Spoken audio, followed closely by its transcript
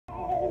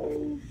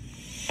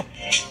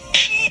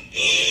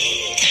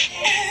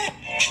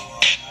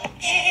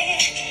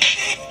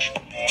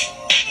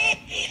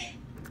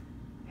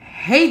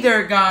Hey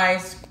there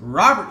guys,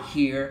 Robert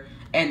here,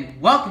 and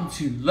welcome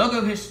to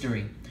Logo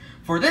History.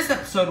 For this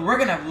episode, we're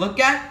going to look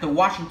at the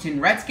Washington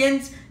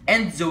Redskins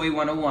and Zoey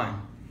 101.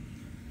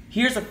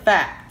 Here's a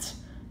fact.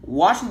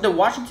 The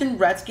Washington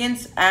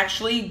Redskins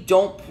actually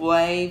don't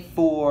play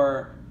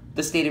for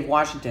the state of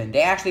Washington.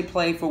 They actually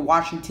play for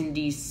Washington,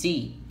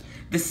 D.C.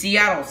 The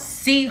Seattle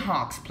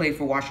Seahawks play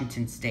for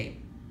Washington State.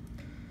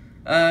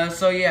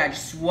 So yeah, I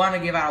just want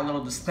to give out a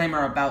little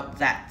disclaimer about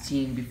that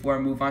team before I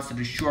move on to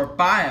the short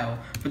bio.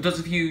 For those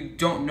of you who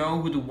don't know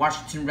who the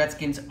Washington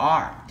Redskins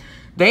are,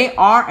 they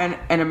are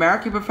an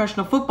American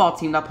professional football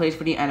team that plays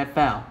for the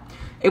NFL.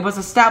 It was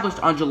established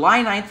on July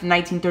 9th,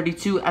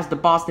 1932 as the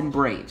Boston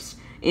Braves.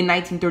 In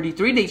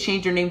 1933, they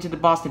changed their name to the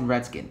Boston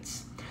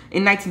Redskins.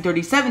 In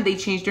 1937, they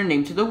changed their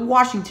name to the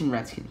Washington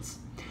Redskins.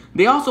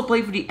 They also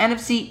play for the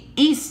NFC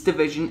East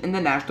Division in the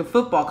National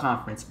Football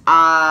Conference.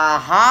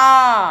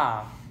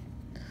 Aha!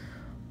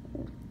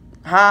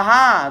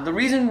 The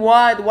reason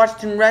why the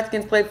Washington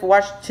Redskins play for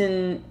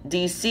Washington,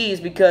 D.C. is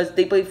because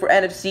they play for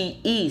NFC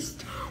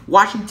East.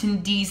 Washington,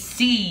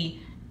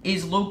 D.C.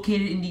 is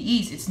located in the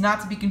East. It's not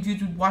to be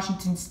confused with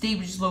Washington State,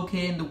 which is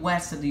located in the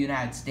West of the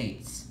United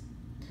States.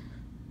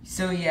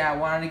 So yeah, I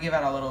wanted to give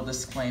out a little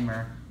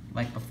disclaimer,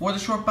 like before the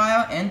short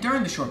bio and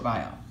during the short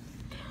bio.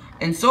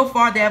 And so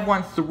far, they have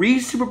won 3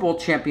 Super Bowl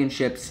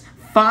championships,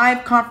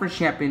 5 conference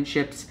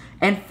championships,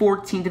 and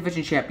 14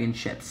 division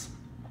championships.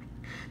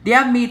 They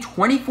have made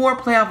 24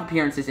 playoff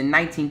appearances in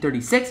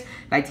 1936,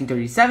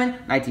 1937,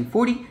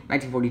 1940,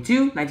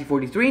 1942,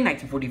 1943,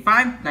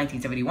 1945,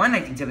 1971,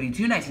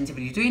 1972,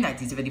 1973,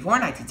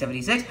 1974,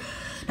 1976,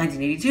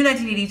 1982,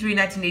 1983,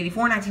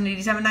 1984,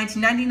 1987,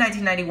 1990,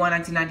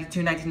 1991, 1992,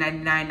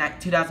 1999,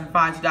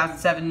 2005,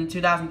 2007,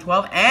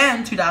 2012,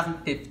 and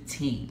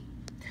 2015.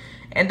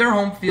 And their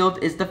home field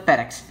is the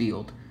FedEx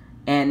Field.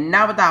 And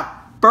now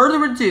without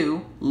further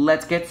ado,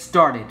 let's get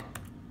started.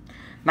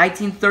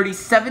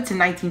 1937 to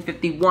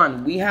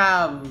 1951, we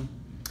have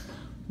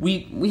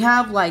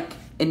like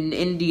an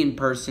Indian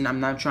person. I'm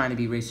not trying to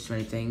be racist or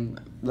anything,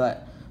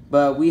 but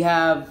we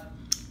have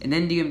an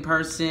Indian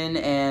person,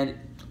 and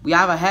we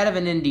have a head of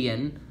an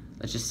Indian.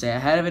 Let's just say a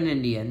head of an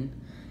Indian,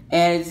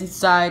 and it's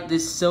inside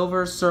this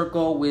silver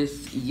circle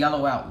with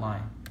yellow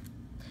outline.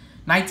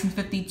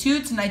 1952 to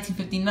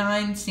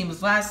 1959, same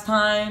as last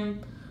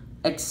time,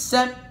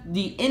 except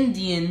the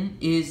Indian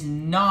is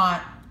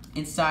not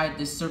inside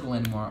this circle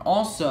anymore.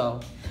 Also,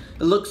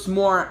 it looks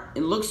more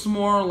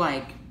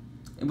like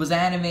it was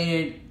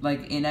animated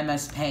like in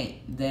MS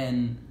Paint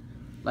than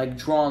like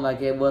drawn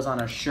like it was on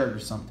a shirt or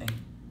something.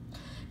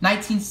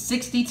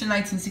 1960 to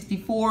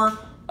 1964,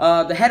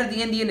 the head of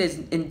the Indian is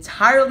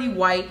entirely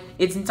white.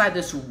 It's inside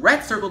this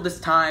red circle this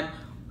time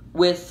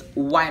with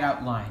white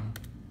outline.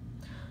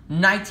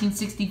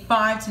 1965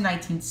 to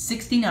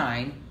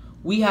 1969,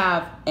 we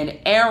have an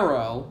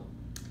arrow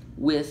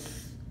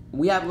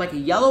we have like a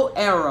yellow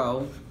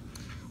arrow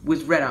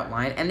with red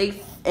outline and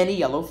a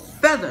yellow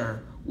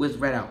feather with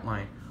red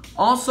outline.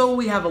 Also,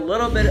 we have a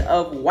little bit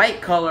of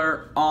white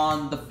color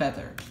on the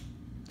feather.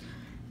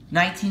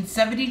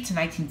 1970 to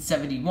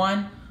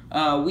 1971,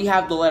 we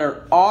have the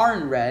letter R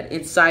in red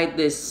inside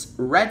this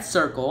red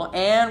circle,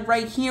 and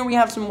right here we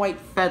have some white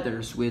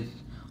feathers with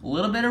a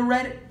little bit of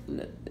red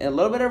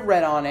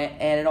on it,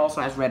 and it also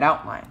has red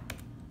outline.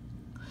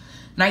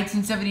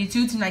 1972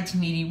 to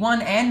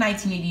 1981 and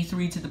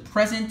 1983 to the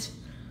present.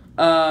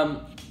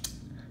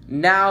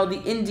 Now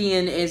the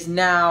Indian is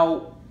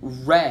now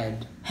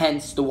red,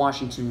 hence the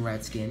Washington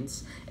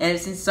Redskins, and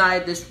it's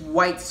inside this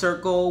white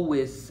circle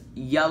with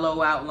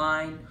yellow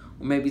outline,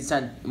 or maybe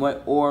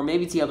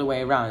it's the other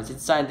way around. It's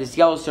inside this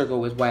yellow circle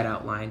with white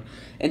outline,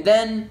 and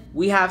then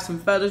we have some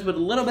feathers with a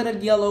little bit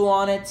of yellow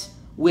on it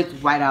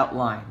with white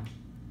outline.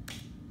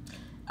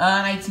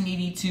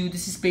 1982,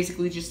 this is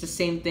basically just the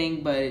same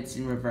thing, but it's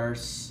in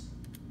reverse.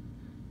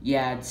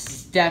 Yeah,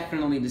 it's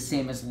definitely the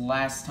same as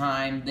last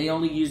time. They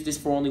only used this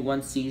for only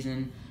 1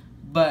 season,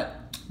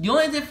 but the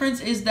only difference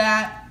is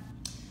that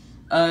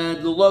the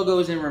logo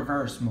is in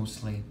reverse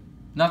mostly.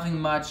 Nothing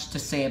much to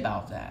say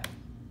about that.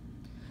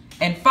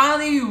 And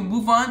finally, we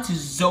move on to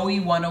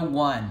Zoey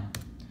 101.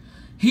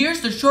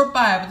 Here's the short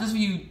bio, for those of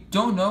you who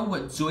don't know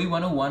what Zoey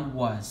 101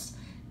 was.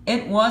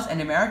 It was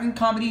an American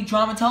comedy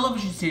drama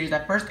television series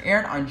that first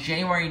aired on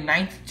January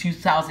 9th,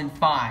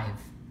 2005.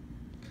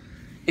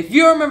 If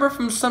you remember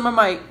from some of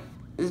my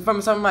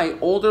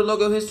older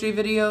Logo History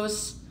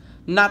videos,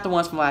 not the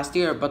ones from last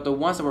year, but the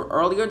ones that were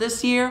earlier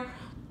this year,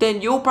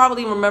 then you'll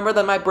probably remember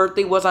that my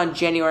birthday was on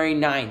January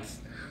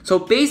 9th. So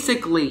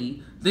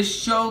basically, this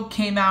show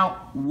came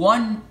out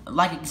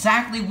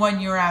exactly 1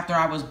 year after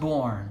I was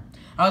born.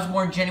 I was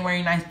born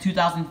January 9th,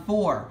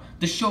 2004.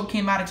 The show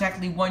came out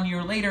exactly 1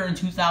 year later in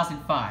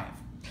 2005.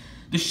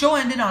 The show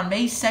ended on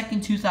May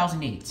 2nd,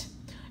 2008.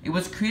 It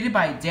was created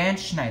by Dan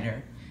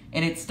Schneider,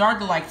 and it starred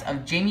the likes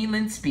of Jamie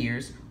Lynn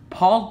Spears,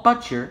 Paul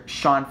Butcher,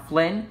 Sean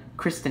Flynn,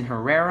 Kristen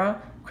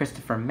Herrera,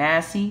 Christopher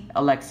Massey,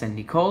 Alexa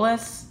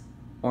Nicholas,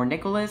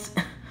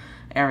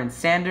 Aaron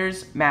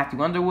Sanders,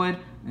 Matthew Underwood,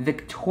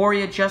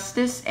 Victoria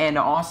Justice, and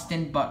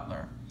Austin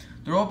Butler.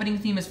 Their opening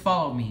theme is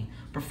Follow Me,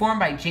 performed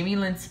by Jamie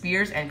Lynn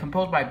Spears and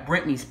composed by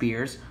Britney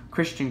Spears,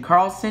 Christian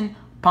Carlson,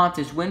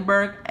 Pontus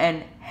Winberg,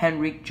 and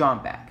Henrik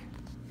Johnback.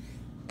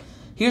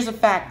 Here's a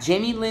fact.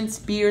 Jamie Lynn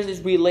Spears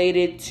is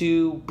related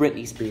to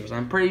Britney Spears.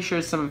 I'm pretty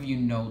sure some of you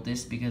know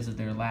this because of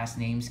their last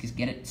names. Because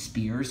get it?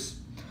 Spears.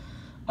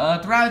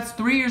 Throughout its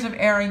 3 years of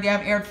airing, they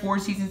have aired 4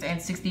 seasons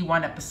and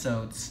 61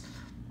 episodes.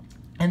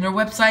 And their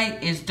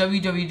website is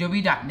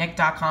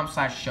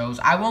www.nick.com/shows.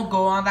 I won't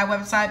go on that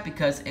website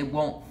because it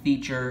won't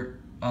feature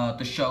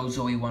the show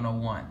Zoey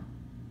 101.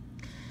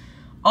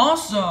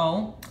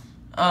 Also,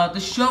 the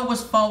show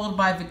was followed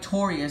by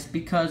Victorious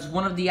because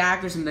one of the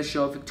actors in the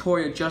show,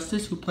 Victoria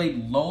Justice, who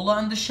played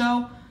Lola in the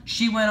show,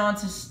 she went on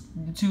to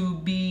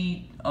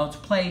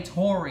play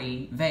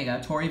Tori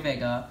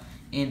Vega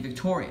in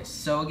Victorious.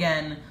 So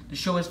again, the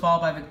show is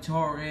followed by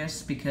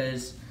Victorious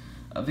because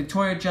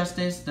Victoria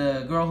Justice,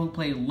 the girl who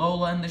played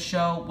Lola in the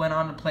show, went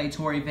on to play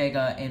Tori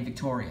Vega in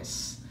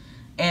Victorious.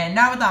 And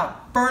now,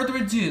 without further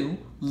ado,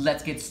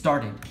 let's get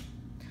started.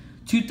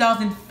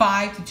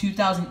 2005 to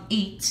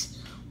 2008.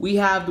 We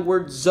have the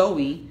word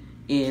Zoey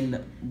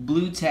in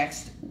blue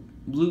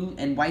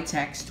and white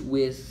text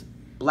with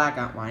black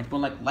outline, but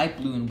like light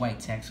blue and white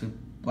text with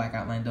black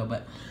outline though.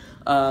 But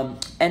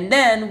and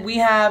then we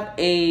have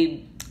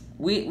a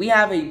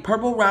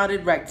purple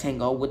rounded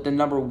rectangle with the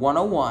number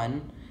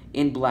 101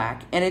 in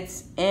black, and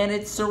it's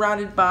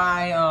surrounded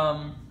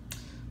by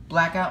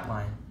black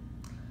outline.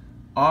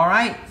 All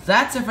right,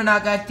 that's it for now,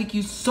 guys. Thank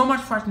you so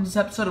much for watching this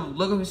episode of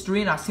Logo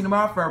History, and I'll see you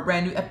tomorrow for a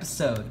brand new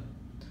episode.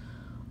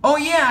 Oh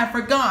yeah, I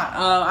forgot.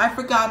 I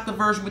forgot the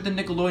version with the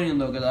Nickelodeon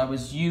logo that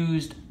was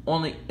used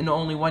only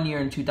 1 year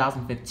in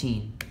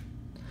 2015.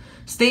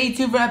 Stay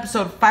tuned for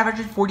episode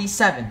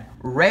 547.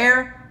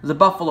 Rare, The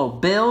Buffalo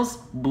Bills,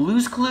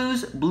 Blue's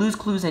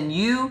Clues and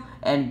You,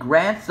 and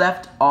Grand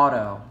Theft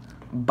Auto.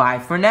 Bye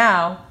for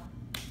now.